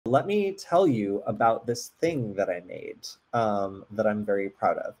let me tell you about this thing that I made that I'm very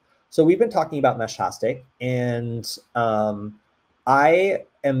proud of. So we've been talking about Meshtastic, and I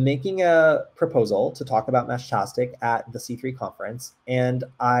am making a proposal to talk about Meshtastic at the C3 conference, and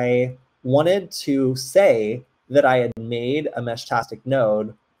I wanted to say that I had made a Meshtastic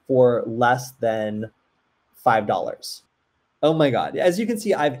node for less than $5. Oh my God. As you can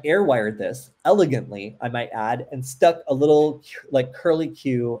see, I've air wired this elegantly, I might add, and stuck a little like curly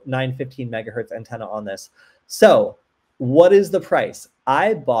Q 915 megahertz antenna on this. So what is the price?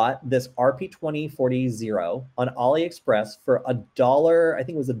 I bought this RP2040 on AliExpress for $1, I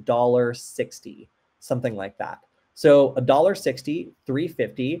think it was $1.60, something like that. So $1.60,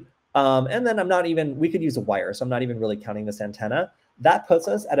 $350. And then I'm not even, we could use a wire, so I'm not even really counting this antenna. That puts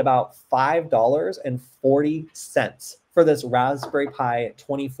us at about $5.40 for this Raspberry Pi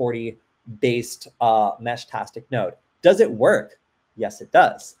 2040 based Meshtastic node. Does it work? Yes, it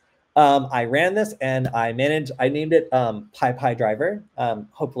does. I ran this and I named it PiPi Driver.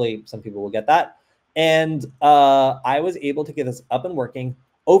 Hopefully some people will get that. And I was able to get this up and working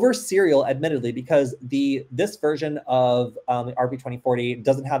over serial, admittedly, because this version of the RP2040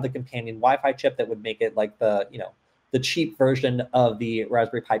 doesn't have the companion Wi-Fi chip that would make it like the cheap version of the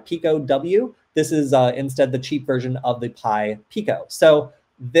Raspberry Pi Pico W. This is instead the cheap version of the Pi Pico. So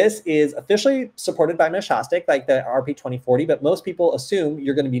this is officially supported by Meshtastic, like the RP2040, but most people assume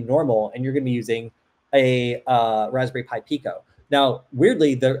you're going to be normal and you're going to be using a Raspberry Pi Pico. Now,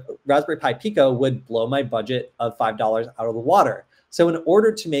 weirdly, the Raspberry Pi Pico would blow my budget of $5 out of the water. So in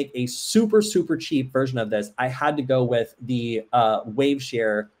order to make a super, super cheap version of this, I had to go with the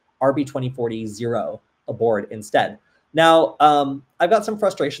Waveshare RP2040 board instead. Now, I've got some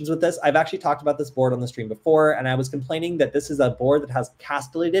frustrations with this. I've actually talked about this board on the stream before, and I was complaining that this is a board that has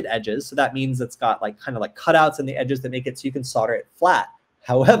castellated edges. So that means it's got like kind of like cutouts in the edges that make it so you can solder it flat.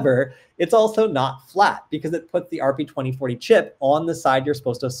 However, it's also not flat because it puts the RP2040 chip on the side you're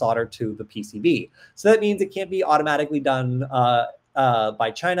supposed to solder to the PCB. So that means it can't be automatically done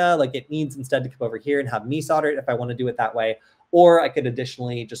by China. Like it needs instead to come over here and have me solder it if I want to do it that way. Or I could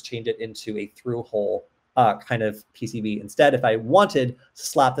additionally just change it into a through hole kind of PCB instead if I wanted to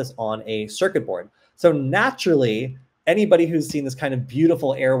slap this on a circuit board. So naturally, anybody who's seen this kind of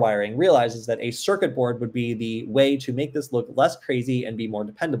beautiful air wiring realizes that a circuit board would be the way to make this look less crazy and be more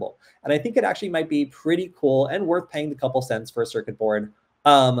dependable. And I think it actually might be pretty cool and worth paying the couple cents for a circuit board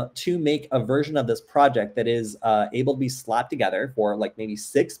to make a version of this project that is able to be slapped together for like maybe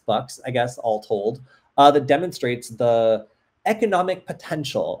 $6, I guess, all told, that demonstrates the economic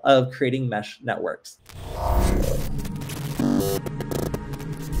potential of creating mesh networks.